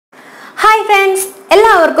Hi friends,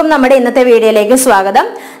 എല്ലാവർക്കും നമ്മുടെ ഇന്നത്തെ വീഡിയോയിലേക്ക് സ്വാഗതം.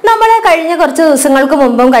 നമ്മൾ കഴിഞ്ഞ കുറച്ച് ദിവസങ്ങൾക്ക്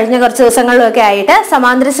മുമ്പും കഴിഞ്ഞ കുറച്ച് ദിവസങ്ങളിലൊക്കെ ആയിട്ട്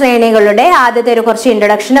സമാന്തര ശ്രേണികളുടെ ആദ്യത്തെ കുറച്ച്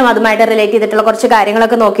ഇൻട്രൊഡക്ഷനും അതുമായിട്ട് റിലേറ്റ് ചെയ്തിട്ടുള്ള കുറച്ച്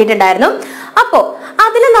കാര്യങ്ങളൊക്കെ നോക്കിയിട്ടുണ്ടായിരുന്നു. അപ്പോൾ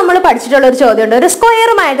അതിൽ നമ്മൾ പഠിച്ചിട്ടുള്ള ഒരു ചോദ്യമുണ്ട്, ഒരു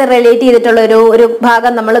സ്ക്വയറുമായിട്ട് റിലേറ്റ് ചെയ്തിട്ടുള്ള ഒരു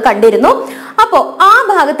ഭാഗം നമ്മൾ കണ്ടിരുന്നു. അപ്പോൾ ആ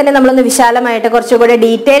ഭാഗത്തിനെ നമ്മളൊന്ന് വിശാലമായിട്ട് കുറച്ചുകൂടി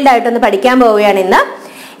ഡീറ്റെയിൽഡ് ആയിട്ടൊന്ന് പഠിക്കാൻ പോവുകയാണ് ഇന്ന്.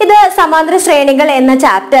 ഇത് സമാന്തര ശ്രേണികൾ എന്ന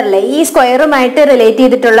ചാപ്റ്ററിൽ ഈ സ്ക്വയറുമായിട്ട് റിലേറ്റ്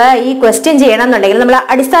ചെയ്തിട്ടുള്ള ഈ ക്വസ്റ്റ്യൻ ചെയ്യണം എന്നുണ്ടെങ്കിൽ നമ്മൾ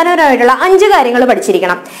അടിസ്ഥാനപരമായിട്ടുള്ള 5 കാര്യങ്ങൾ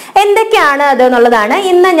പഠിച്ചിരിക്കണം. എന്തൊക്കെയാണ് അത് എന്നുള്ളതാണ്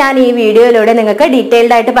ഇന്ന് ഞാൻ ഈ വീഡിയോയിലൂടെ നിങ്ങൾക്ക്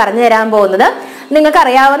ഡീറ്റെയിൽഡ് ആയിട്ട് പറഞ്ഞു തരാൻ പോകുന്നത്. നിങ്ങൾക്ക്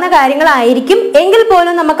അറിയാവുന്ന കാര്യങ്ങളായിരിക്കും, എങ്കിൽ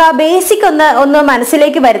പോലും നമുക്ക് ആ ബേസിക് ഒന്ന്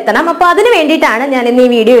മനസ്സിലേക്ക് വരുത്തണം. അപ്പോൾ അതിന് വേണ്ടിയിട്ടാണ് ഞാൻ ഇന്ന് ഈ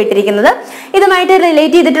വീഡിയോ ഇട്ടിരിക്കുന്നത്. ഇതുമായിട്ട്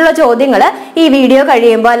റിലേറ്റ് ചെയ്തിട്ടുള്ള ചോദ്യങ്ങൾ ഈ വീഡിയോ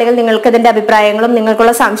കഴിയുമ്പോൾ, അല്ലെങ്കിൽ നിങ്ങൾക്ക് ഇതിന്റെ അഭിപ്രായങ്ങളും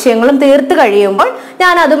നിങ്ങൾക്കുള്ള സംശയങ്ങളും തീർത്ത് കഴിയുമ്പോൾ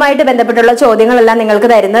ഞാൻ അതുമായിട്ട് ബന്ധപ്പെട്ടുള്ള ചോദ്യങ്ങളെല്ലാം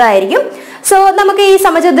നിങ്ങൾക്ക് തരുന്നതായിരിക്കും. സോ നമുക്ക് ഈ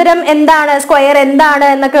സമചതുരം എന്താണ്, സ്ക്വയർ എന്താണ്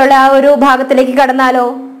എന്നൊക്കെയുള്ള ആ ഒരു ഭാഗത്തിലേക്ക് കടന്നാലോ.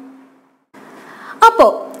 അപ്പോ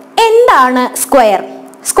എന്താണ് സ്ക്വയർ?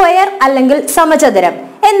 സ്ക്വയർ അല്ലെങ്കിൽ സമചതുരം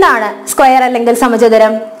എന്താണ്? സ്ക്വയർ അല്ലെങ്കിൽ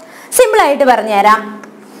സമചതുരം സിമ്പിൾ ആയിട്ട് പറഞ്ഞുതരാം.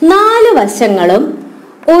 4 വശങ്ങളും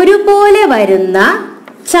ഒരുപോലെ വരുന്ന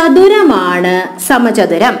ചതുരമാണ്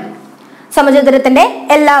സമചതുരം. സമചതുരത്തിന്റെ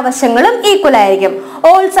എല്ലാ വശങ്ങളും ഈക്വൽ ആയിരിക്കും.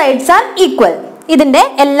 All sides are equal. ഇതിന്റെ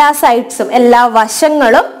എല്ലാ സൈഡ്സും എല്ലാ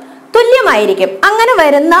വശങ്ങളും തുല്യമായിരിക്കും. അങ്ങനെ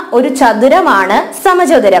വരുന്ന ഒരു ചതുരമാണ്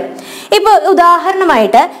സമചതുരം. ഇപ്പൊ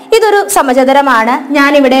ഉദാഹരണമായിട്ട് ഇതൊരു സമചതുരമാണ്.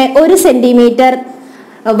 ഞാനിവിടെ 1 സെന്റിമീറ്റർ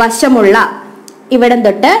വശമുള്ള, ഇവിടം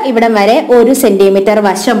തൊട്ട് ഇവിടം വരെ 1 സെന്റിമീറ്റർ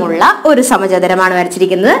വശമുള്ള ഒരു സമചതുരമാണ്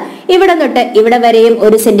വരച്ചിരിക്കുന്നത്. ഇവിടം തൊട്ട് ഇവിടെ വരെയും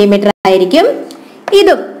 1 സെന്റിമീറ്റർ ആയിരിക്കും.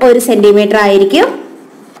 ഇതും 1 സെന്റിമീറ്റർ ആയിരിക്കും.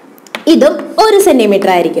 ഇതും 1 സെന്റിമീറ്റർ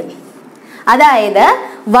ആയിരിക്കും. അതായത്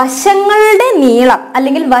വശങ്ങളുടെ നീളം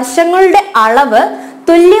അല്ലെങ്കിൽ വശങ്ങളുടെ അളവ്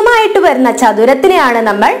തുല്യമായിട്ട് വരുന്ന ചതുരത്തിനെയാണ്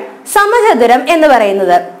നമ്മൾ സമചതുരം എന്ന്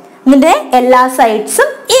പറയുന്നത്. ഇതിന്റെ എല്ലാ സൈഡ്സും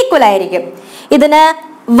ഈക്വൽ ആയിരിക്കും. ഇതിന്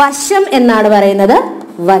വശം എന്നാണ് പറയുന്നത്.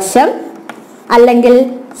 വശം അല്ലെങ്കിൽ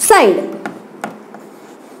സൈഡ്.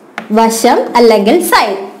 വശം അല്ലെങ്കിൽ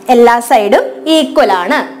സൈഡ്, എല്ലാ സൈഡും ഈക്വൽ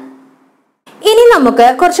ആണ്. ഇനി നമുക്ക്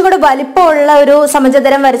കുറച്ചുകൂടി വലിപ്പമുള്ള ഒരു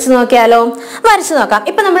സമചതുരം വരച്ചു നോക്കിയാലോ. വരച്ചു നോക്കാം.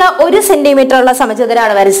 ഇപ്പൊ നമ്മൾ 1 സെന്റിമീറ്റർ ഉള്ള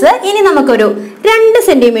സമചതുരമാണ് വരച്ചത്. ഇനി നമുക്കൊരു 2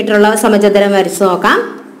 സെന്റിമീറ്റർ ഉള്ള സമചതുരം വരച്ചു നോക്കാം.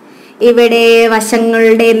 ഇവിടെ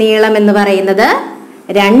വശങ്ങളുടെ നീളം എന്ന് പറയുന്നത്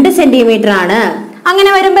 2 സെന്റിമീറ്റർ ആണ്. അങ്ങനെ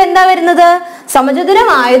വരുമ്പോ എന്താ വരുന്നത്? സമചതുരം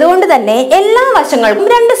ആയതുകൊണ്ട് തന്നെ എല്ലാ വശങ്ങൾക്കും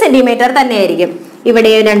 2 സെന്റിമീറ്റർ തന്നെയായിരിക്കും.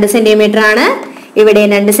 ഇവിടെ 2 സെന്റിമീറ്റർ ആണ്, ഇവിടെ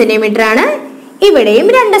 2 സെന്റിമീറ്റർ ആണ്, ഇവിടെയും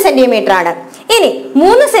 2 സെന്റിമീറ്റർ ആണ്. ഇനി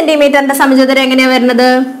 3 സെന്റിമീറ്ററിന്റെ സമചതുരം എങ്ങനെയാ വരുന്നത്?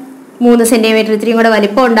 3 സെന്റിമീറ്റർ ഇത്തിരിയും കൂടെ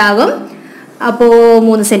വലിപ്പം ഉണ്ടാകും. അപ്പോ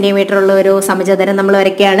 3 സെന്റിമീറ്റർ ഉള്ള ഒരു സമചതുരം നമ്മൾ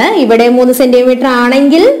വരയ്ക്കുകയാണ്. ഇവിടെ 3 സെന്റിമീറ്റർ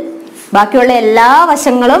ആണെങ്കിൽ ബാക്കിയുള്ള എല്ലാ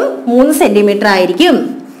വശങ്ങളും 3 സെന്റിമീറ്റർ ആയിരിക്കും.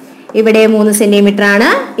 ഇവിടെ 3 സെന്റിമീറ്റർ ആണ്,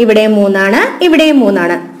 ഇവിടെ 3 ആണ്, ഇവിടെയും 3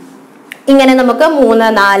 ആണ്. ഇങ്ങനെ നമുക്ക് 3,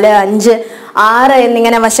 4, 5, 6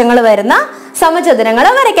 എന്നിങ്ങനെ വശങ്ങൾ വരുന്ന സമചതുരങ്ങൾ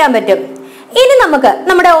വരയ്ക്കാൻ പറ്റും. ഇനി നമുക്ക്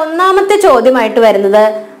നമ്മുടെ ഒന്നാമത്തെ ചോദ്യമായിട്ട് വരുന്നത്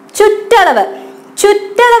ചുറ്റളവ്.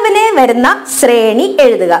 ചുറ്റളവിനെ വരുന്ന ശ്രേണി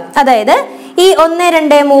എഴുതുക. അതായത് ഈ 1,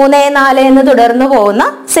 2, 3, 4 എന്ന് തുടർന്ന് പോകുന്ന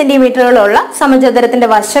സെന്റിമീറ്ററുകളുള്ള സമചതുരത്തിന്റെ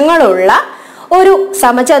വശങ്ങളുള്ള ഒരു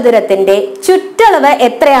സമചതുരത്തിന്റെ ചുറ്റളവ്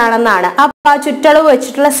എത്രയാണെന്നാണ്. അപ്പൊ ആ ചുറ്റളവ്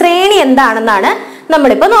വെച്ചിട്ടുള്ള ശ്രേണി എന്താണെന്നാണ്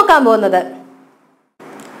നമ്മളിപ്പോ നോക്കാൻ പോകുന്നത്.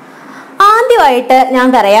 ആദ്യമായിട്ട് ഞാൻ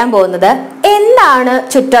പറയാൻ പോകുന്നത് എന്താണ്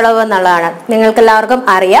ചുറ്റളവ് എന്നുള്ളതാണ്. നിങ്ങൾക്ക് എല്ലാവർക്കും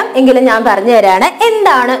അറിയാം, എങ്കിലും ഞാൻ പറഞ്ഞു തരാണ്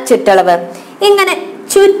എന്താണ് ചുറ്റളവ്. ഇങ്ങനെ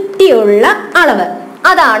ചുറ്റിയുള്ള അളവ്,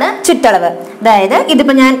 അതാണ് ചുറ്റളവ്. അതായത്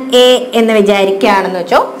ഇതിപ്പോ ഞാൻ A എന്ന് വിചാരിക്കുകയാണെന്ന്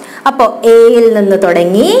വെച്ചോ. അപ്പോ എയിൽ നിന്ന്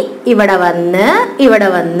തുടങ്ങി ഇവിടെ വന്ന് ഇവിടെ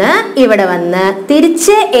വന്ന് ഇവിടെ വന്ന്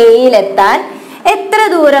തിരിച്ച് എയിലെത്താൻ എത്ര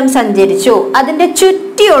ദൂരം സഞ്ചരിച്ചു, അതിന്റെ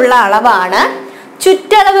ചുറ്റിയുള്ള അളവാണ്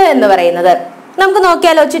ചുറ്റളവ് എന്ന് പറയുന്നത്. നമുക്ക്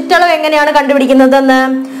നോക്കിയാലോ ചുറ്റളവ് എങ്ങനെയാണ് കണ്ടുപിടിക്കുന്നതെന്ന്.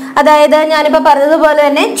 അതായത് ഞാനിപ്പോ പറഞ്ഞതുപോലെ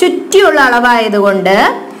തന്നെ ചുറ്റിയുള്ള അളവായതുകൊണ്ട്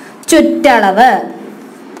ചുറ്റളവ്.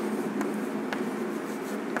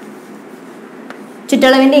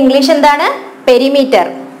 ചുറ്റളവിന്റെ ഇംഗ്ലീഷ് എന്താണ്? പെരിമീറ്റർ.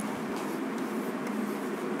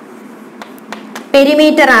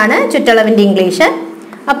 പെരിമീറ്റർ ആണ് ചുറ്റളവിന്റെ ഇംഗ്ലീഷ്.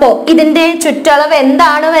 അപ്പോ ഇതിന്റെ ചുറ്റളവ്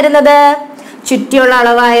എന്താണ് വരുന്നത്? ചുറ്റിയുള്ള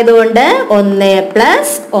അളവായതുകൊണ്ട് 1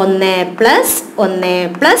 + 1 + 1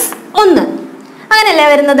 + 1 അങ്ങനെയല്ലേ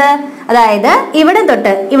വരുന്നത്. അതായത് ഇവിടെ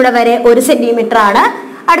തൊട്ട് ഇവിടെ വരെ 1 സെന്റിമീറ്റർ ആണ്,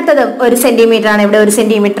 അടുത്തതും 1 സെന്റിമീറ്റർ ആണ്, ഇവിടെ 1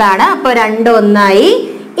 സെന്റിമീറ്റർ ആണ്. അപ്പൊ 2 ഒന്നായി.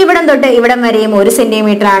 ഇവിടം തൊട്ട് ഇവിടം വരെയും 1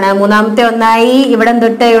 സെന്റിമീറ്റർ ആണ്. മൂന്നാമത്തെ ഒന്നായി. ഇവിടം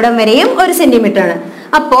തൊട്ട് ഇവിടം വരെയും 1 സെന്റിമീറ്റർ ആണ്.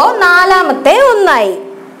 അപ്പോ നാലാമത്തെ ഒന്നായി.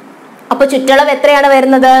 അപ്പൊ ചുറ്റളവ് എത്രയാണ്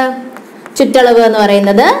വരുന്നത്? ചുറ്റളവ് എന്ന്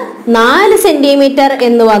പറയുന്നത് 4 സെന്റിമീറ്റർ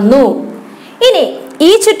എന്ന് വന്നു. ഇനി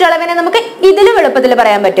ഈ ചുറ്റളവിനെ നമുക്ക് ഇതിലും എളുപ്പത്തിൽ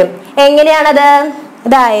പറയാൻ പറ്റും. എങ്ങനെയാണത്?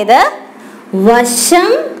 അതായത്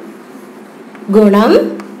വശം ഗുണം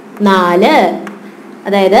 4.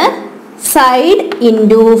 അതായത് സൈഡ്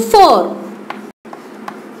ഇൻറ്റു 4.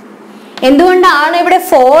 എന്തുകൊണ്ടാണ് ഇവിടെ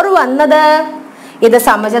 4 വന്നത്? ഇത്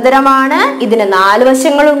സമചതുരമാണ്, ഇതിന് 4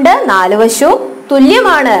 വശങ്ങളുണ്ട്, 4 വശവും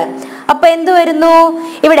തുല്യമാണ്. അപ്പൊ എന്ത് വരുന്നു?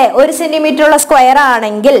 ഇവിടെ 1 സെന്റിമീറ്റർ ഉള്ള സ്ക്വയർ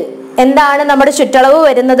ആണെങ്കിൽ എന്താണ് നമ്മുടെ ചുറ്റളവ്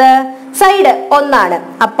വരുന്നത്? സൈഡ് 1 ആണ്.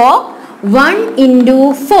 അപ്പോ 1 ഇൻറ്റു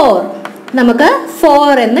 4 നമുക്ക്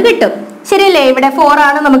 4 എന്ന് കിട്ടും. ശരിയല്ലേ? ഇവിടെ 4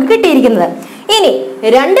 ആണ് നമുക്ക് കിട്ടിയിരിക്കുന്നത്. ഇനി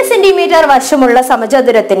 2 സെന്റിമീറ്റർ വശമുള്ള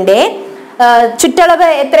സമചതുരത്തിന്റെ ചുറ്റളവ്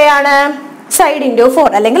എത്രയാണ്? സൈഡ് ഇൻറ്റു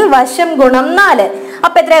 4 അല്ലെങ്കിൽ വശം ഗുണം 4.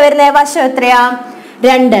 അപ്പൊ എത്രയാ വരുന്നത്? വശം എത്രയാ?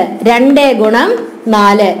 2. 2 ഗുണം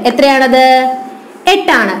 4 എത്രയാണത്?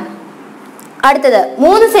 8 ആണ്. അടുത്തത്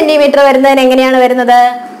 3 സെന്റിമീറ്റർ വരുന്നതിന് എങ്ങനെയാണ് വരുന്നത്?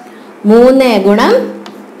 3 ഗുണം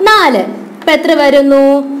 4. ഇപ്പൊ എത്ര വരുന്നു?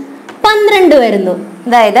 12 വരുന്നു.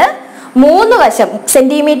 അതായത് 3 വശം,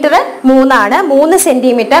 സെന്റിമീറ്റർ 3 ആണ്, 3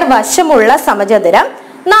 സെന്റിമീറ്റർ വശമുള്ള സമചതുരം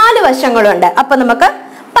 4 വശങ്ങളുണ്ട്. അപ്പൊ നമുക്ക്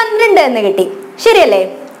 12 എന്ന് കിട്ടി. ശരിയല്ലേ?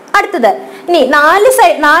 അടുത്തത് ഇനി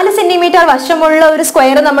 4 സെന്റിമീറ്റർ വശമുള്ള ഒരു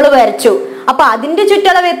സ്ക്വയർ നമ്മൾ വരച്ചു. അപ്പൊ അതിന്റെ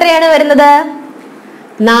ചുറ്റളവ് എത്രയാണ് വരുന്നത്?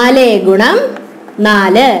 4 ഗുണം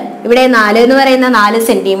 4. ഇവിടെ 4 എന്ന് പറയുന്ന 4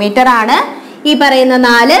 സെന്റിമീറ്റർ ആണ്. ഈ പറയുന്ന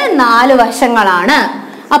 4 വശങ്ങളാണ്.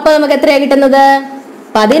 അപ്പൊ നമുക്ക് എത്രയാ കിട്ടുന്നത്?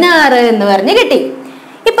 16 എന്ന് പറഞ്ഞ് കിട്ടി.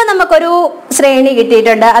 ഇപ്പൊ നമുക്കൊരു ശ്രേണി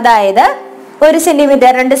കിട്ടിയിട്ടുണ്ട്. അതായത് 1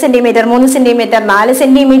 സെന്റിമീറ്റർ, 2 സെന്റിമീറ്റർ, 3 സെന്റിമീറ്റർ, 4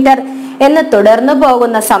 സെന്റിമീറ്റർ എന്ന് തുടർന്നു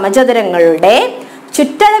പോകുന്ന സമചതുരങ്ങളുടെ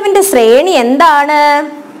ചുറ്റളവിന്റെ ശ്രേണി എന്താണ്?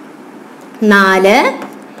 4,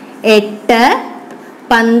 8,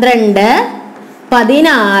 12,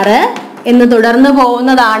 16 എന്ന് തുടർന്നു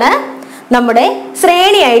പോകുന്നതാണ് നമ്മുടെ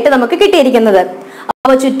ശ്രേണിയായിട്ട് നമുക്ക് കിട്ടിയിരിക്കുന്നത്.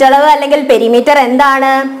 അപ്പോൾ ചുറ്റളവ് അല്ലെങ്കിൽ പെരിമീറ്റർ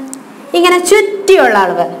എന്താണ്? ഇങ്ങനെ ചുറ്റിയുള്ള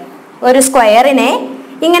അളവ്. ഒരു സ്ക്വയറിനെ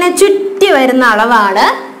ഇങ്ങനെ ചുറ്റി വരുന്ന അളവാണ്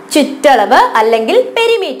ചുറ്റളവ് അല്ലെങ്കിൽ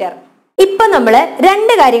പെരിമീറ്റർ. ഇപ്പൊ നമ്മള്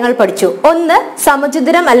 2 കാര്യങ്ങൾ പഠിച്ചു. ഒന്ന്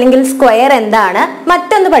സമചതുരം അല്ലെങ്കിൽ സ്ക്വയർ എന്താണ്,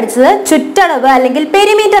 മറ്റൊന്ന് പഠിച്ചത് ചുറ്റളവ് അല്ലെങ്കിൽ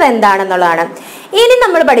പെരിമീറ്റർ എന്താണെന്നുള്ളതാണ്. ഇനി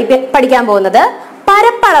നമ്മൾ പഠിക്കാൻ പോകുന്നത്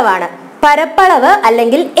പരപ്പളവാണ്. പരപ്പളവ്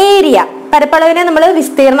അല്ലെങ്കിൽ ഏരിയ. പരപ്പളവിനെ നമ്മൾ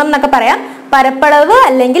വിസ്തീർണം എന്നൊക്കെ പറയാം. പരപ്പളവ്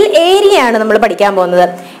അല്ലെങ്കിൽ ഏരിയ ആണ് നമ്മൾ പഠിക്കാൻ പോകുന്നത്.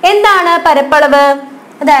 എന്താണ് പരപ്പളവ്?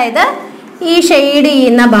 അതായത് ഈ ഷെയ്ഡ്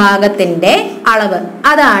ചെയ്യുന്ന ഭാഗത്തിന്റെ അളവ്,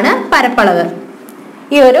 അതാണ് പരപ്പളവ്.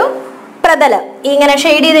 ഈ ഒരു പ്രതലം, ഇങ്ങനെ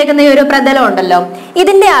ഷെയ്ഡ് ചെയ്തേക്കുന്ന ഈ ഒരു പ്രതലം ഉണ്ടല്ലോ,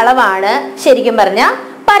 ഇതിന്റെ അളവാണ് ശരിക്കും പറഞ്ഞ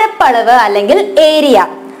പരപ്പളവ് അല്ലെങ്കിൽ ഏരിയ.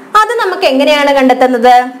 അത് നമുക്ക് എങ്ങനെയാണ്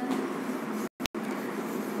കണ്ടെത്തുന്നത്?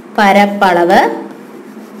 പരപ്പളവ്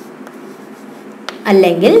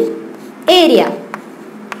അല്ലെങ്കിൽ ഏരിയ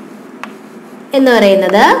എന്ന്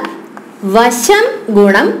പറയുന്നത് വശം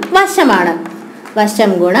ഗുണം വശമാണ്.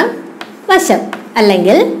 വശം ഗുണം വശം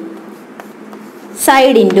അല്ലെങ്കിൽ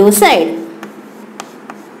side into side,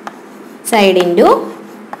 side into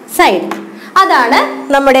side. അതാണ്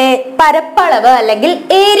നമ്മുടെ പരപ്പളവ് അല്ലെങ്കിൽ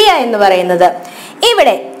ഏരിയ എന്ന് പറയുന്നത്.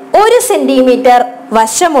 ഇവിടെ 1 സെന്റിമീറ്റർ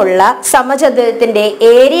വശമുള്ള സമചതുരത്തിന്റെ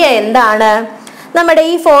ഏരിയ എന്താണ്? നമ്മുടെ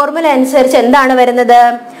ഈ ഫോർമുല അനുസരിച്ച് എന്താണ് വരുന്നത്?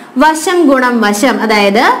 വശം ഗുണം വശം,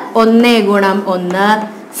 അതായത് 1 ഗുണം 1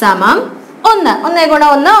 സമം 1. 1 ഗുണം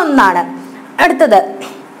 1 1ആണ്. അടുത്തത്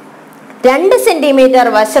 2 സെന്റിമീറ്റർ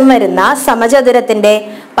വശം വരുന്ന സമചതുരത്തിന്റെ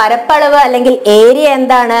പരപ്പളവ് അല്ലെങ്കിൽ ഏരിയ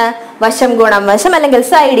എന്താണ്? വശം ഗുണം വശം അല്ലെങ്കിൽ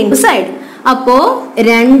സൈഡ് ഇൻറ്റു സൈഡ്. അപ്പോ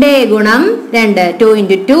 2 ഗുണം 2, 2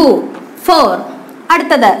 ഇൻറ്റു 2 4.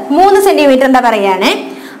 അടുത്തത് 3 സെന്റിമീറ്റർ എന്താ പറയാണേ.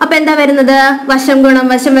 അപ്പൊ എന്താ വരുന്നത്? വശം ഗുണം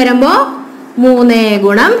വശം വരുമ്പോ 3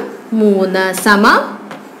 ഗുണം 3 സമം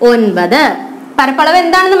 9. പരപ്പളവ്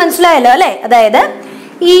എന്താണെന്ന് മനസ്സിലായല്ലോ അല്ലെ? അതായത്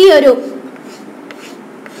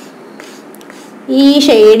ഈ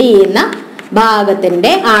ഷെയ്ഡ് ചെയ്യുന്ന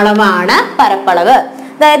ഭാഗത്തിന്റെ അളവാണ് പരപ്പളവ്.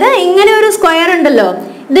 അതായത് ഇങ്ങനെ ഒരു സ്ക്വയർ ഉണ്ടല്ലോ,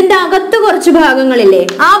 ഇതിന്റെ അകത്ത് കുറച്ച് ഭാഗങ്ങളില്ലേ,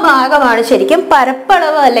 ആ ഭാഗമാണ് ശരിക്കും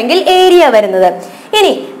പരപ്പളവ് അല്ലെങ്കിൽ ഏരിയ വരുന്നത്.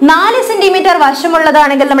 ഇനി 4 സെന്റിമീറ്റർ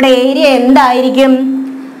വശമുള്ളതാണെങ്കിൽ നമ്മുടെ ഏരിയ എന്തായിരിക്കും?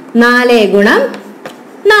 4 ഗുണം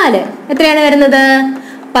 4 എത്രയാണ് വരുന്നത്?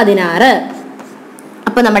 16.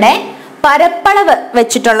 അപ്പൊ നമ്മുടെ പരപ്പളവ്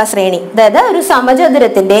വെച്ചിട്ടുള്ള ശ്രേണി, അതായത് ഒരു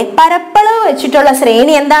സമചതുരത്തിന്റെ പരപ്പളവ് വെച്ചിട്ടുള്ള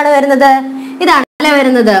ശ്രേണി എന്താണ് വരുന്നത്? ഇതാണ്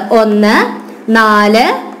വരുന്നത്. 1, 4,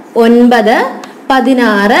 9,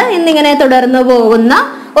 16 എന്നിങ്ങനെ തുടർന്നു പോകുന്ന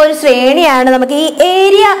ഒരു ശ്രേണിയാണ് നമുക്ക് ഈ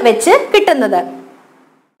ഏരിയ വെച്ച് കിട്ടുന്നത്.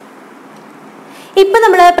 ഇപ്പൊ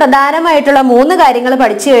നമ്മൾ പ്രധാനമായിട്ടുള്ള 3 കാര്യങ്ങൾ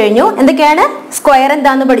പഠിച്ചു കഴിഞ്ഞു. എന്തൊക്കെയാണ്? സ്ക്വയർ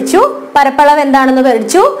എന്താണെന്ന് പഠിച്ചു, പരപ്പളവ് എന്താണെന്ന്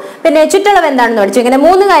പഠിച്ചു, പിന്നെ ചുറ്റളവ് എന്താണെന്ന് പഠിച്ചു. ഇങ്ങനെ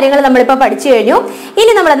 3 കാര്യങ്ങൾ നമ്മളിപ്പോ പഠിച്ചു കഴിഞ്ഞു.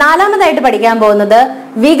 ഇനി നമ്മൾ 4മതായിട്ട് പഠിക്കാൻ പോകുന്നത്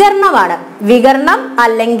വികർണമാണ്. വികർണം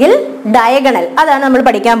അല്ലെങ്കിൽ ഡയഗണൽ, അതാണ് നമ്മൾ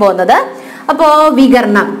പഠിക്കാൻ പോകുന്നത്. അപ്പോ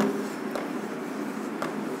വികർണം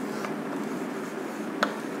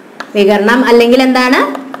അല്ലെങ്കിൽ എന്താണ്?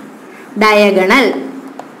 ഡയഗണൽ.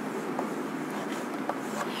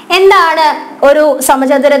 എന്താണ് ഒരു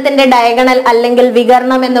സമചതുരത്തിന്റെ ഡയഗണൽ അല്ലെങ്കിൽ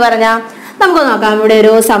വികർണം എന്ന് പറഞ്ഞാൽ? നമുക്ക് നോക്കാം. ഇവിടെ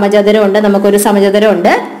ഒരു സമചതുരം ഉണ്ട്, നമുക്കൊരു സമചതുരം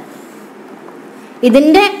ഉണ്ട്.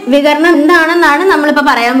 ഇതിന്റെ വികരണം എന്താണെന്നാണ് നമ്മളിപ്പോ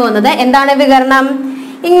പറയാൻ പോകുന്നത്. എന്താണ് വികരണം?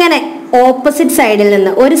 ഇങ്ങനെ ഓപ്പോസിറ്റ് സൈഡിൽ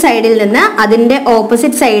നിന്ന്, ഒരു സൈഡിൽ നിന്ന് അതിന്റെ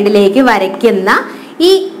ഓപ്പോസിറ്റ് സൈഡിലേക്ക് വരയ്ക്കുന്ന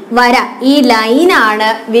ഈ വര, ഈ ലൈനാണ്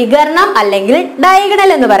വികരണം അല്ലെങ്കിൽ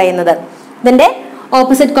ഡയഗണൽ എന്ന് പറയുന്നത്. ഇതിന്റെ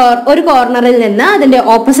ഓപ്പോസിറ്റ് ഒരു കോർണറിൽ നിന്ന് അതിന്റെ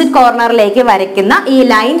ഓപ്പോസിറ്റ് കോർണറിലേക്ക് വരയ്ക്കുന്ന ഈ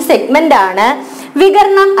ലൈൻ സെഗ്മെന്റ് ആണ്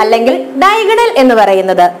വികരണം അല്ലെങ്കിൽ ഡയഗണൽ എന്ന്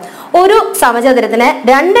പറയുന്നത്. ഒരു സമചതുരത്തിന്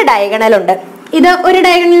 2 ഡയഗണൽ ഉണ്ട്. ഇത് ഒരു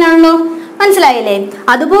ഡയഗണലാണല്ലോ, മനസ്സിലായില്ലേ?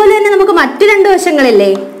 അതുപോലെ തന്നെ നമുക്ക് മറ്റു 2 വശങ്ങളില്ലേ,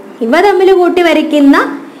 ഇവ തമ്മിൽ കൂട്ടി വരയ്ക്കുന്ന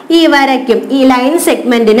ഈ വരയ്ക്കും ഈ ലൈൻ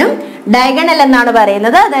സെഗ്മെന്റിനും ഡയഗണൽ എന്നാണ്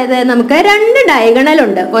പറയുന്നത്. അതായത് നമുക്ക് 2 ഡയഗണൽ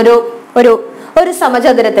ഉണ്ട് ഒരു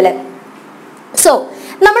സമചതുരത്തില്. സോ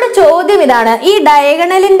നമ്മുടെ ചോദ്യം ഇതാണ്, ഈ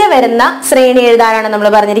ഡയഗണലിന്റെ വരുന്ന ശ്രേണി എഴുതാനാണ് നമ്മൾ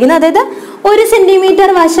പറഞ്ഞിരിക്കുന്നത്. അതായത് 1 സെന്റിമീറ്റർ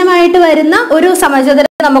വശമായിട്ട് വരുന്ന ഒരു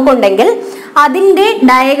സമചതുരം നമുക്കുണ്ടെങ്കിൽ അതിന്റെ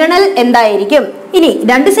ഡയഗണൽ എന്തായിരിക്കും? ഇനി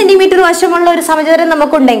 2 സെന്റിമീറ്റർ വശമുള്ള ഒരു സമചതുരം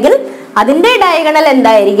നമുക്കുണ്ടെങ്കിൽ അതിന്റെ ഡയഗണൽ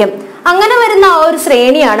എന്തായിരിക്കും? അങ്ങനെ വരുന്ന ആ ഒരു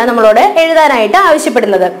ശ്രേണിയാണ് നമ്മളോട് എഴുതാനായിട്ട്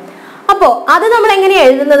ആവശ്യപ്പെടുന്നത്. അപ്പോ അത് നമ്മൾ എങ്ങനെയാണ്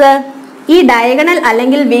എഴുതുന്നത്? ഈ ഡയഗണൽ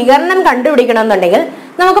അല്ലെങ്കിൽ വികർണം കണ്ടുപിടിക്കണം എന്നുണ്ടെങ്കിൽ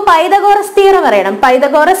നമുക്ക് പൈതഗോറസ് തിയറം അറിയണം.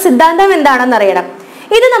 പൈതഗോറസ് സിദ്ധാന്തം എന്താണെന്ന് അറിയണം.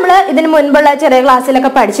 ഇത് നമ്മൾ ഇതിനു മുൻപുള്ള ചെറിയ ക്ലാസ്സിലൊക്കെ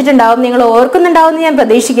പഠിച്ചിട്ടുണ്ടാവും, നിങ്ങൾ ഓർക്കുന്നുണ്ടാവും എന്ന് ഞാൻ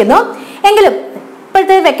പ്രതീക്ഷിക്കുന്നു. എങ്കിലും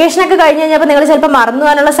ഇപ്പോഴത്തെ വെക്കേഷൻ ഒക്കെ കഴിഞ്ഞ് കഴിഞ്ഞപ്പോൾ നിങ്ങൾ ചിലപ്പോൾ മറന്നു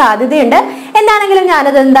പോകാനുള്ള സാധ്യതയുണ്ട്. എന്താണെങ്കിലും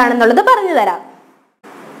ഞാനത് എന്താണെന്നുള്ളത് പറഞ്ഞു തരാം.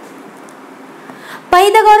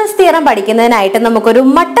 പൈതഗോറസ് തിയറം പഠിക്കുന്നതിനായിട്ട് നമുക്കൊരു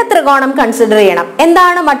മട്ടത്രികോണം കൺസിഡർ ചെയ്യണം.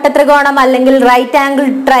 എന്താണ് മട്ടത്രികോണം അല്ലെങ്കിൽ റൈറ്റ് ആംഗിൾ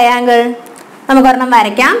ട്രയാംഗിൾ? നമുക്കൊരെണ്ണം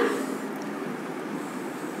വരയ്ക്കാം.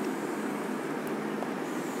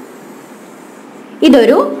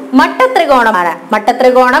 ഇതൊരു മട്ടത്രികോണമാണ്.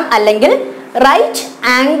 മട്ടത്രികോണം അല്ലെങ്കിൽ right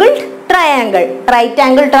angle triangle, right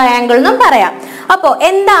angle triangle എന്നും പറയാം. അപ്പോ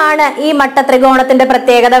എന്താണ് ഈ മട്ടത്രികോണത്തിന്റെ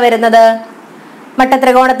പ്രത്യേകത വരുന്നത്?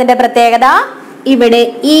 മട്ടത്രികോണത്തിന്റെ പ്രത്യേകത, ഇവിടെ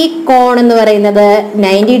ഈ കോൺ എന്ന് പറയുന്നത്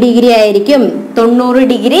 90 ഡിഗ്രി ആയിരിക്കും, 90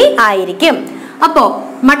 ഡിഗ്രി ആയിരിക്കും. അപ്പോ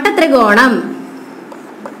മട്ടത്രികോണം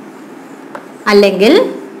അല്ലെങ്കിൽ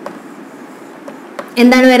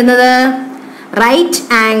എന്താണ് വരുന്നത്? റൈറ്റ്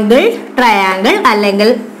ആംഗിൾ ട്രയാംഗിൾ അല്ലെങ്കിൽ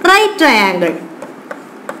റൈറ്റ് ട്രയാംഗിൾ.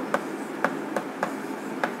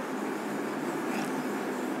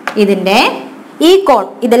 ഇതിന്റെ ഈ കോൺ,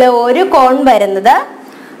 ഇതിലെ ഒരു കോൺ വരുന്നത്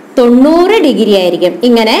 90 ഡിഗ്രി ആയിരിക്കും.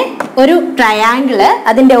 ഇങ്ങനെ ഒരു ട്രയാംഗിള്,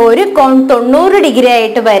 അതിന്റെ ഒരു കോൺ 90 ഡിഗ്രി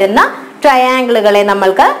ആയിട്ട് വരുന്ന ട്രയാംഗിളുകളെ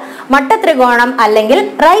നമ്മൾക്ക് മട്ടത്രികോണം അല്ലെങ്കിൽ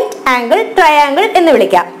റൈറ്റ് ആംഗിൾ ട്രയാംഗിൾ എന്ന്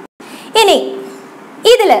വിളിക്കാം. ഇനി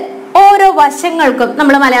ഇതില് ഓരോ വശങ്ങൾക്കും,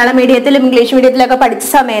 നമ്മൾ മലയാളം മീഡിയത്തിലും ഇംഗ്ലീഷ് മീഡിയത്തിലൊക്കെ പഠിച്ച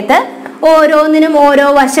സമയത്ത് ഓരോന്നിനും ഓരോ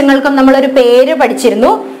വശങ്ങൾക്കും നമ്മളൊരു പേര്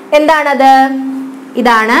പഠിച്ചിരുന്നു. എന്താണത്?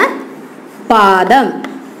 ഇതാണ് പാദം.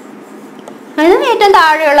 അതായത് ഏറ്റവും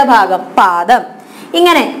താഴെയുള്ള ഭാഗം പാദം.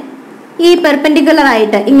 ഇങ്ങനെ ഈ പെർപെൻഡിക്കുലർ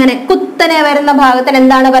ആയിട്ട് ഇങ്ങനെ കുത്തനെ വരുന്ന ഭാഗത്തിന്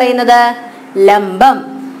എന്താണ് പറയുന്നത്? ലംബം.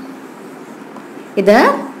 ഇത്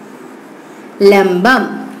ലംബം.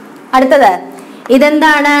 അടുത്തത്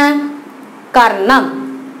ഇതെന്താണ്? കർണം.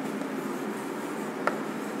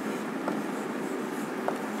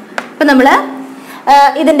 അപ്പൊ നമ്മള്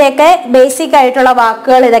ഇതിന്റെയൊക്കെ ബേസിക് ആയിട്ടുള്ള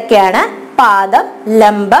വാക്കുകൾ ഇതൊക്കെയാണ്: പാദം,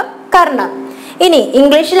 ലംബം, കർണം. ഇനി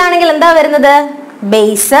ഇംഗ്ലീഷിലാണെങ്കിൽ എന്താ വരുന്നത്?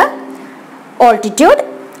 ബേസ്, ഓൾട്ടിറ്റ്യൂഡ്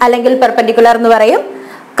അല്ലെങ്കിൽ പെർപെൻഡിക്കുലർ എന്ന് പറയും.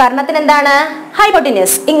 കർണത്തിന് എന്താണ്?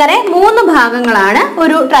 ഹൈപ്പോട്ടിനസ്. ഇങ്ങനെ 3 ഭാഗങ്ങളാണ്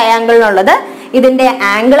ഒരു ട്രയാംഗിളിനുള്ളത്. ഇതിന്റെ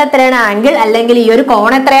ആംഗിൾ എത്രയാണ്? ആംഗിൾ അല്ലെങ്കിൽ ഈ ഒരു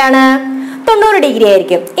കോൺ എത്രയാണ്? 90 ഡിഗ്രി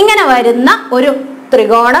ആയിരിക്കും. ഇങ്ങനെ വരുന്ന ഒരു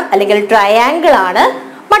ത്രികോണം അല്ലെങ്കിൽ ട്രയാംഗിൾ ആണ്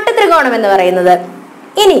മട്ടത്രികോണം എന്ന് പറയുന്നത്.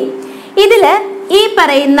 ഇനി ഇതില് ഈ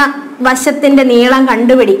പറയുന്ന വശത്തിന്റെ നീളം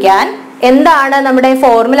കണ്ടുപിടിക്കാൻ എന്താണ് നമ്മുടെ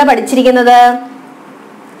ഫോർമുല പഠിച്ചിരിക്കുന്നത്?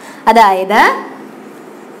 അതായത്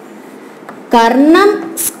കർണം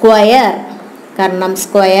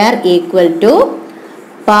സ്ക്വയർ ഈക്വൽ ടു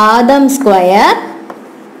പാദം സ്ക്വയർ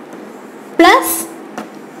പ്ലസ്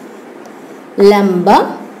ലംബം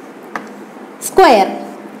സ്ക്വയർ.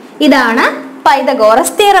 ഇതാണ്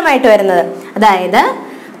പൈതഗോറസ് തിയറമായിട്ട് വരുന്നത്. അതായത്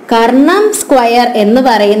കർണം സ്ക്വയർ എന്ന്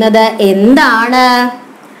പറയുന്നത് എന്താണ്?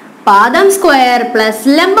 പാദം സ്ക്വയർ പ്ലസ്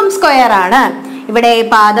ലംബം സ്ക്വയർ ആണ്. ഇവിടെ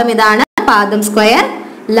പാദം ഇതാണ്, പാദം സ്ക്വയർ,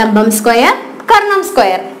 ലംബം സ്ക്വയർ, കർണം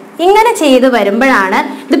സ്ക്വയർ. ഇങ്ങനെ ചെയ്തു വരുമ്പോഴാണ്,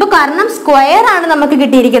 ഇതിപ്പോ കർണം സ്ക്വയർ ആണ് നമുക്ക്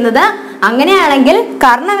കിട്ടിയിരിക്കുന്നത്. അങ്ങനെയാണെങ്കിൽ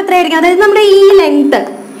കർണം എത്രയായിരിക്കും? അതായത് നമ്മുടെ ഈ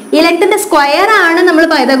ലെങ്ത്തിന്റെ സ്ക്വയർ ആണ് നമ്മൾ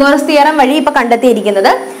പൈതഗോറസ് തിയറം വഴി ഇപ്പൊ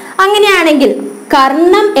കണ്ടെത്തിയിരിക്കുന്നത്. അങ്ങനെയാണെങ്കിൽ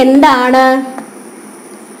കർണം എന്താണ്?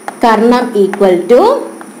 Karnam equal to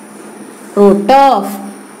root of,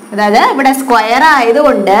 അതായത് ഇവിടെ സ്ക്വയർ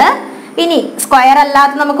ആയതുകൊണ്ട് ഇനി സ്ക്വയർ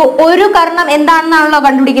അല്ലാത്ത നമുക്ക് ഒരു കർണം എന്താണെന്നാണല്ലോ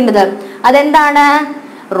കണ്ടുപിടിക്കേണ്ടത്. അതെന്താണ്?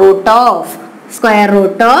 Root of square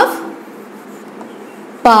root of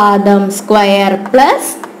പാദം സ്ക്വയർ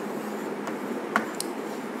പ്ലസ്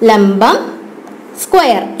ലംബം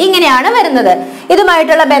സ്ക്വയർ. ഇങ്ങനെയാണ് വരുന്നത്.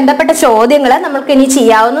 ഇതുമായിട്ടുള്ള ബന്ധപ്പെട്ട ചോദ്യങ്ങൾ നമുക്ക് ഇനി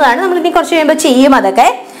ചെയ്യാവുന്നതാണ്. നമ്മൾ ഇനി കുറച്ച് കഴിയുമ്പോൾ ചെയ്യും അതൊക്കെ.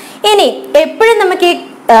 ഇനി എപ്പോഴും നമുക്ക് ഈ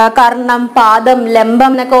കർണം, പാദം,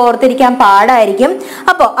 ലംബം എന്നൊക്കെ ഓർത്തിരിക്കാൻ പാടായിരിക്കും.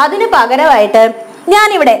 അപ്പോൾ അതിന് പകരമായിട്ട്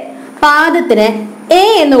ഞാനിവിടെ പാദത്തിന് എ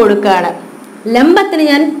എന്ന് കൊടുക്കുകയാണ്, ലംബത്തിന്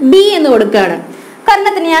ഞാൻ ബി എന്ന് കൊടുക്കുകയാണ്,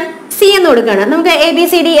 കർണത്തിന് ഞാൻ സി എന്ന് കൊടുക്കുകയാണ്. നമുക്ക്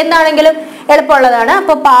ABCD എന്താണെങ്കിലും എളുപ്പമുള്ളതാണ്.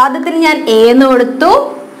 അപ്പോൾ പാദത്തിന് ഞാൻ എ എന്ന് കൊടുത്തു,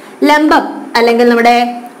 ലംബം അല്ലെങ്കിൽ നമ്മുടെ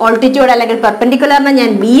ഓൾട്ടിറ്റ്യൂഡ് അല്ലെങ്കിൽ പെർപെൻഡിക്കുലറിന്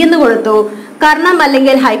ഞാൻ ബി എന്ന് കൊടുത്തു, കർണം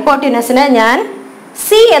അല്ലെങ്കിൽ ഹൈപ്പോട്ടിനസിന് ഞാൻ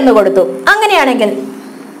സി എന്ന് കൊടുത്തു. അങ്ങനെയാണെങ്കിൽ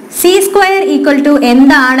സി സ്ക്വയർ ഈക്വൽ ടു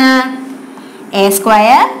എന്താണ്? A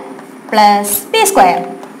square plus B square.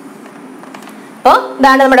 അപ്പോൾ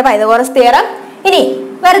ഇതാണ് നമ്മുടെ പൈതഗോറസ് തിയറം. ഇനി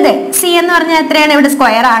വെറുതെ സി എന്ന് പറഞ്ഞാൽ എത്രയാണ്? ഇവിടെ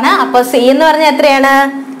സ്ക്വയർ ആണ്. അപ്പോൾ സി എന്ന് പറഞ്ഞാൽ എത്രയാണ്?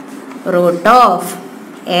 Root of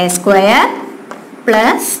A square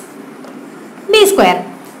plus B square.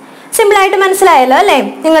 Simple ആയിട്ട് മനസ്സിലായല്ലോ അല്ലേ?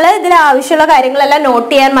 നിങ്ങൾ ഇതിൽ ആവശ്യമുള്ള കാര്യങ്ങളെല്ലാം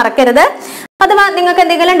നോട്ട് ചെയ്യാൻ മറക്കരുത്. അഥവാ നിങ്ങൾക്ക്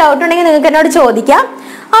എന്തെങ്കിലും ഡൗട്ട് ഉണ്ടെങ്കിൽ നിങ്ങൾക്ക് എന്നോട് ചോദിക്കാം.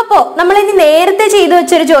 അപ്പോൾ നമ്മൾ ഇനി നേരത്തെ ചെയ്തു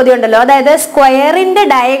വെച്ചൊരു ചോദ്യം ഉണ്ടല്ലോ, അതായത് സ്ക്വയറിന്റെ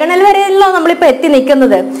ഡയഗണൽ വരെയല്ലോ നമ്മളിപ്പോൾ എത്തി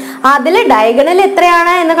നിൽക്കുന്നത്. അതിൽ ഡയഗണൽ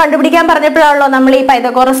എത്രയാണ് എന്ന് കണ്ടുപിടിക്കാൻ പറഞ്ഞപ്പോഴാണല്ലോ നമ്മൾ ഈ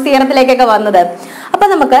പൈതഗോറസ് തിയറത്തിലേക്കൊക്കെ വന്നത്. അപ്പൊ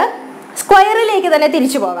നമുക്ക് സ്ക്വയറിലേക്ക് തന്നെ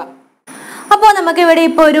തിരിച്ചു പോകാം. അപ്പോൾ നമുക്ക് ഇവിടെ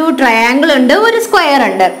ഇപ്പോൾ ഒരു ട്രയാങ്കിൾ ഉണ്ട്, ഒരു സ്ക്വയർ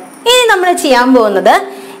ഉണ്ട്. ഇനി നമ്മൾ ചെയ്യാൻ പോകുന്നത്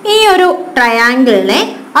ഈ ഒരു ട്രയാങ്കിളിനെ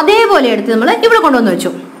അതേപോലെ എടുത്ത് നമ്മൾ ഇവിടെ കൊണ്ടുവന്ന് വെച്ചു.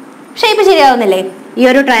 ഷേപ്പ് ശരിയാവുന്നില്ലേ? ഈ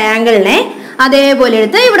ഒരു ട്രയാങ്കിളിനെ അതേപോലെ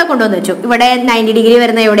എടുത്ത് ഇവിടെ കൊണ്ടുവന്ന് വെച്ചു. ഇവിടെ 90 ഡിഗ്രി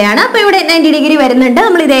വരുന്ന എവിടെയാണ്? അപ്പൊ ഇവിടെ 90 ഡിഗ്രി വരുന്നുണ്ട്.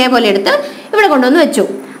 നമ്മൾ ഇതേപോലെ എടുത്ത് ഇവിടെ കൊണ്ടുവന്ന് വെച്ചു.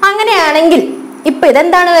 അങ്ങനെയാണെങ്കിൽ ഇപ്പൊ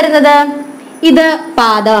ഇതെന്താണ് വരുന്നത്? ഇത്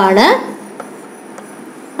പാദമാണ്.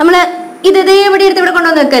 നമ്മൾ ഇത് ഇതേപടി എടുത്ത് ഇവിടെ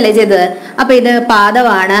കൊണ്ടുവന്ന് വെക്കല്ലേ ചെയ്തത്. അപ്പൊ ഇത്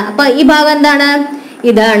പാദമാണ്. അപ്പൊ ഈ ഭാഗം എന്താണ്?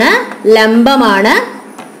 ഇതാണ് ലംബമാണ്.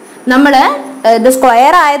 നമ്മള് ഇത്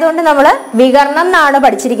സ്ക്വയർ ആയതുകൊണ്ട് നമ്മൾ വികർണം എന്നാണ്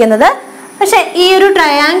പഠിച്ചിരിക്കുന്നത്. പക്ഷെ ഈ ഒരു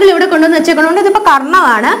ട്രയാങ്കിൾ ഇവിടെ കൊണ്ടുവന്ന് വെച്ചേക്കൊണ്ട് ഇതിപ്പോ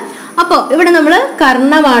കർണമാണ്. അപ്പൊ ഇവിടെ നമ്മൾ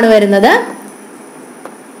കർണമാണ് വരുന്നത്.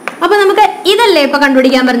 അപ്പൊ നമുക്ക് ഇതല്ലേ ഇപ്പൊ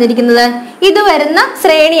കണ്ടുപിടിക്കാൻ പറഞ്ഞിരിക്കുന്നത്? ഇത് വരുന്ന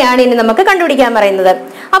ശ്രേണിയാണ് ഇനി നമുക്ക് കണ്ടുപിടിക്കാൻ പറയുന്നത്.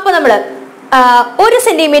 അപ്പൊ നമ്മൾ 1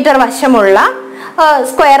 സെന്റിമീറ്റർ വശമുള്ള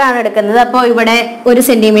സ്ക്വയർ ആണ് എടുക്കുന്നത്. അപ്പോൾ ഇവിടെ 1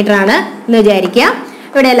 സെന്റിമീറ്റർ ആണ് എന്ന് വിചാരിക്കുക.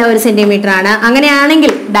 ഇവിടെ എല്ലാം 1 സെന്റിമീറ്റർ ആണ്.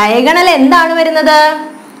 അങ്ങനെയാണെങ്കിൽ ഡയഗണൽ എന്താണ് വരുന്നത്?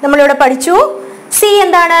 നമ്മളിവിടെ പഠിച്ചു. സി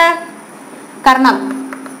എന്താണ്? കർണം.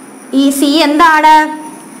 ഈ സി എന്താണ്?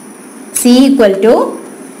 C equal to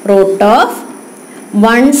root of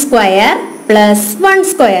 1 square plus 1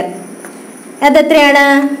 square. അതെത്രയാണ്?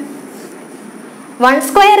 1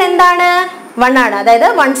 square എന്താണ്? 1 ആണ്. അതായത്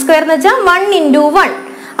 1 സ്ക്വയർ എന്ന് വെച്ചാൽ 1 × 1.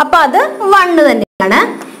 അപ്പൊ അത് 1 തന്നെയാണ്.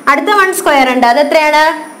 അടുത്ത 1 സ്ക്വയർ ഉണ്ട്, അത് എത്രയാണ്?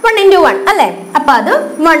 1 × 1 അല്ലെ? അപ്പൊ അത്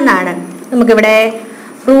 1 ആണ്. നമുക്കിവിടെ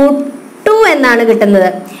 √2 എന്നാണ് കിട്ടുന്നത്.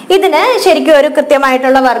 ഇതിന് ശരിക്കും ഒരു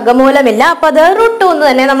കൃത്യമായിട്ടുള്ള വർഗ്ഗമൂലമില്ല. അപ്പൊ അത് √2 എന്ന്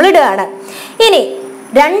തന്നെ നമ്മൾ ഇടുകയാണ്. ഇനി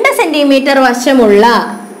 2 സെന്റിമീറ്റർ വശമുള്ള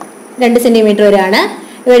 2 സെന്റിമീറ്റർ വരെയാണ്,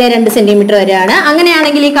 ഇവിടെ 2 സെന്റിമീറ്റർ വരെയാണ്.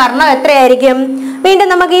 അങ്ങനെയാണെങ്കിൽ ഈ കർണം എത്രയായിരിക്കും? വീണ്ടും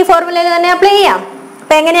നമുക്ക് ഈ ഫോർമുലയിൽ തന്നെ അപ്ലൈ ചെയ്യാം.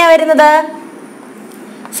 അപ്പൊ എങ്ങനെയാ വരുന്നത്?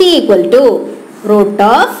 C equal to root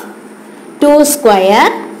of 2 square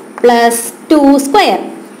plus 2 square.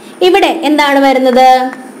 ഇവിടെ എന്താണ് വരുന്നത്?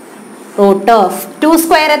 റൂട്ട് ഓഫ് 2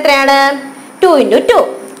 സ്ക്വയർ എത്രയാണ്? 2 × 2.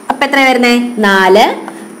 അപ്പൊ എത്ര വരുന്നേ? 4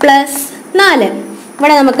 പ്ലസ് 4.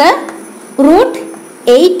 ഇവിടെ നമുക്ക്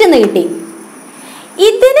 √8 എന്ന് കിട്ടി.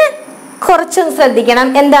 ഇതിന് കുറച്ച് ശ്രദ്ധിക്കണം.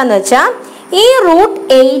 എന്താന്ന് വെച്ചാൽ ഈ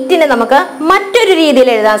 √8നെ നമുക്ക് മറ്റൊരു രീതിയിൽ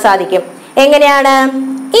എഴുതാൻ സാധിക്കും. എങ്ങനെയാണ്?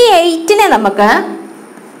 ഈ 8നെ നമുക്ക്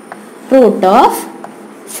റൂട്ട് ഓഫ്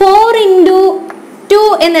 4 × 2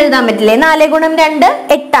 എന്ന് എഴുതാൻ പറ്റില്ലേ? 4 × 2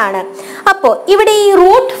 8 ആണ്. അപ്പോ ഇവിടെ ഈ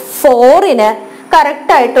 √4ന്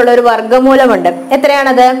കറക്റ്റ് ആയിട്ടുള്ള ഒരു വർഗ്ഗമൂലമുണ്ട്.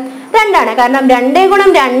 എത്രയാണത്? 2 ആണ്. കാരണം 2 ×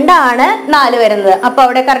 2 ആണ് 4 വരുന്നത്. അപ്പൊ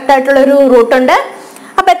അവിടെ കറക്റ്റ് ആയിട്ടുള്ള ഒരു റൂട്ട് ഉണ്ട്.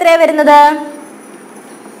 അപ്പൊ എത്രയാ വരുന്നത്?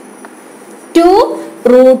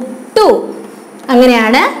 2√2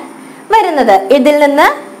 അങ്ങനെയാണ് വരുന്നത്. ഇതിൽ നിന്ന്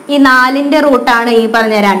ഈ 4ന്റെ റൂട്ടാണ് ഈ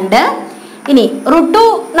പറഞ്ഞ 2. ഇനി √2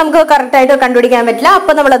 നമുക്ക് കറക്റ്റ് ആയിട്ട് കണ്ടുപിടിക്കാൻ പറ്റില്ല.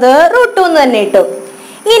 അപ്പൊ നമ്മളത് √2 എന്ന് തന്നെ ഇട്ടു.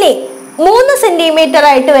 ഇനി 3 സെന്റിമീറ്റർ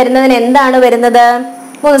ആയിട്ട് വരുന്നതിന് എന്താണ് വരുന്നത്?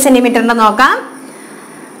 3 സെന്റിമീറ്ററിന്റെ നോക്കാം.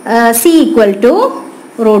 C equal to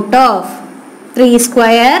root of 3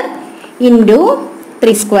 square ×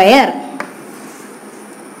 3 square.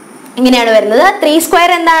 ഇങ്ങനെയാണ് വരുന്നത്. 3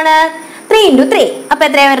 സ്ക്വയർ എന്താണ്? 3 × 3. അപ്പൊ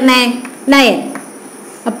എത്രയാ വരുന്നേ? 9.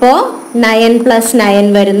 അപ്പോ 9 + 9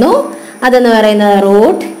 വരുന്നു. അതെന്ന് പറയുന്നത്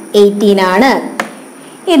 √18 ആണ്.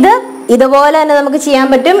 ഇതുപോലെ തന്നെ നമുക്ക് ചെയ്യാൻ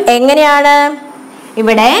പറ്റും. എങ്ങനെയാണ്?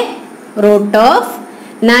 ഇവിടെ റൂട്ട് ഓഫ്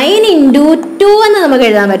 9 × 2 എന്ന് നമുക്ക്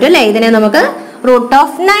എഴുതാൻ പറ്റും അല്ലെ? ഇതിനെ നമുക്ക് റൂട്ട്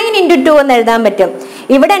ഓഫ് 9 into 2 എന്ന് എഴുതാൻ പറ്റും.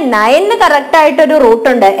 ഇവിടെ 9 കറക്റ്റ് ആയിട്ടൊരു റൂട്ട്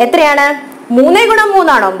ഉണ്ട്. എത്രയാണ്? 3 × 3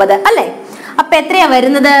 ആണ് 9 അല്ലെ? അപ്പൊ എത്രയാ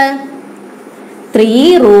വരുന്നത്?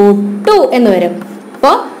 3√2 എന്ന് വരും.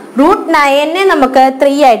 അപ്പോ റൂട്ട് 9 നമുക്ക്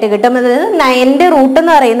 3 ആയിട്ട് കിട്ടും. 9ന്റെ റൂട്ട്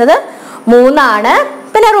എന്ന് പറയുന്നത് 3 ആണ്.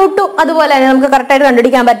 പിന്നെ √2 അതുപോലെ തന്നെ നമുക്ക് കറക്റ്റ് ആയിട്ട്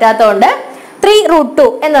കണ്ടുപിടിക്കാൻ പറ്റാത്തതുകൊണ്ട് 3√2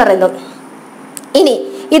 എന്ന് പറയുന്നു. ഇനി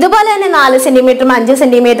ഇതുപോലെ തന്നെ 4 സെന്റിമീറ്ററും 5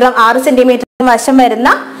 സെന്റിമീറ്ററും 6 സെന്റിമീറ്ററും വശം വരുന്ന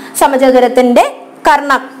സമചതുരത്തിന്റെ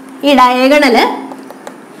കർണം, ഈ ഡയഗണല്,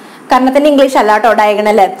 കർണത്തിന്റെ ഇംഗ്ലീഷ് അല്ല കേട്ടോ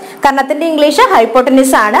ഡയഗണല്, കർണത്തിന്റെ ഇംഗ്ലീഷ്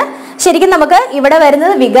ഹൈപ്പോട്ടനിസ് ആണ്. ശരിക്കും നമുക്ക് ഇവിടെ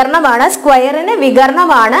വരുന്നത് വികർണമാണ്, സ്ക്വയറിന്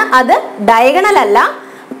വികർണമാണ്, അത് ഡയഗണൽ അല്ല,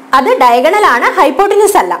 അത് ഡയഗണൽ ആണ്,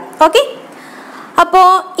 ഹൈപ്പോട്ടനിസ് അല്ല. ഓക്കെ, അപ്പോ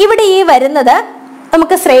ഇവിടെ ഈ വരുന്നത്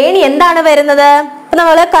നമുക്ക് ശ്രേണി എന്താണ് വരുന്നത്?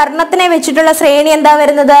 നമ്മള് കർണത്തിനെ വെച്ചിട്ടുള്ള ശ്രേണി എന്താ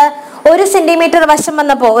വരുന്നത്? 1 സെന്റിമീറ്റർ വശം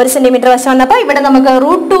വന്നപ്പോ ഇവിടെ നമുക്ക്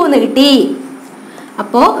 √2 എന്ന് കിട്ടി.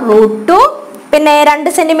 അപ്പോ √2, പിന്നെ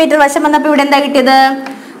 2 സെന്റിമീറ്റർ വശം വന്നപ്പോ ഇവിടെ എന്താ കിട്ടിയത്?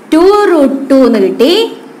 2√2 എന്ന് കിട്ടി.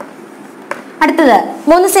 അടുത്തത്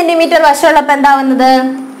 3 സെന്റിമീറ്റർ വശമുള്ളപ്പോ എന്താ വന്നത്?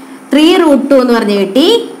 3√2 എന്ന് പറഞ്ഞു കിട്ടി.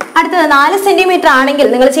 അടുത്തത് 4 സെന്റിമീറ്റർ ആണെങ്കിൽ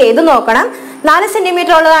നിങ്ങൾ ചെയ്ത് നോക്കണം. 4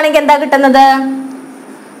 സെന്റിമീറ്റർ ഉള്ളതാണെങ്കിൽ എന്താ കിട്ടുന്നത്?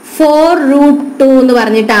 4√2 എന്ന്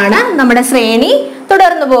പറഞ്ഞിട്ടാണ് നമ്മുടെ ശ്രേണി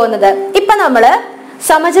തുടർന്നു പോകുന്നത്. ഇപ്പൊ നമ്മള്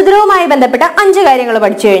സമചതുരവുമായി ബന്ധപ്പെട്ട 5 കാര്യങ്ങൾ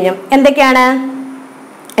പഠിച്ചു കഴിഞ്ഞു. എന്തൊക്കെയാണ്?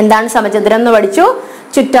 എന്താണ് സമചതുരം എന്ന് പഠിച്ചു,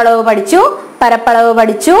 ചുറ്റളവ് പഠിച്ചു, പരപ്പളവ്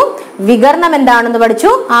പഠിച്ചു, വികർണം എന്താണെന്ന് പഠിച്ചു,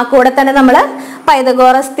 ആ കൂടെ തന്നെ നമ്മൾ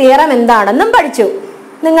പൈതഗോറസ് തിയറം എന്താണെന്നും പഠിച്ചു.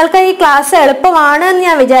 നിങ്ങൾക്ക് ഈ ക്ലാസ് എളുപ്പമാണ് എന്ന്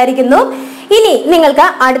ഞാൻ വിചാരിക്കുന്നു. ഇനി നിങ്ങൾക്ക്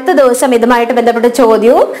അടുത്ത ദിവസം ഇതുമായിട്ട് ബന്ധപ്പെട്ട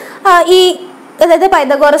ചോദ്യവും അതായത്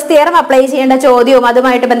പൈതഗോറസ് തിയറം അപ്ലൈ ചെയ്യേണ്ട ചോദ്യവും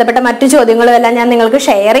അതുമായിട്ട് ബന്ധപ്പെട്ട മറ്റു ചോദ്യങ്ങളും എല്ലാം ഞാൻ നിങ്ങൾക്ക്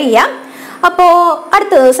ഷെയർ ചെയ്യാം. അപ്പോൾ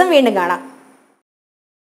അടുത്ത ദിവസം വീണ്ടും കാണാം.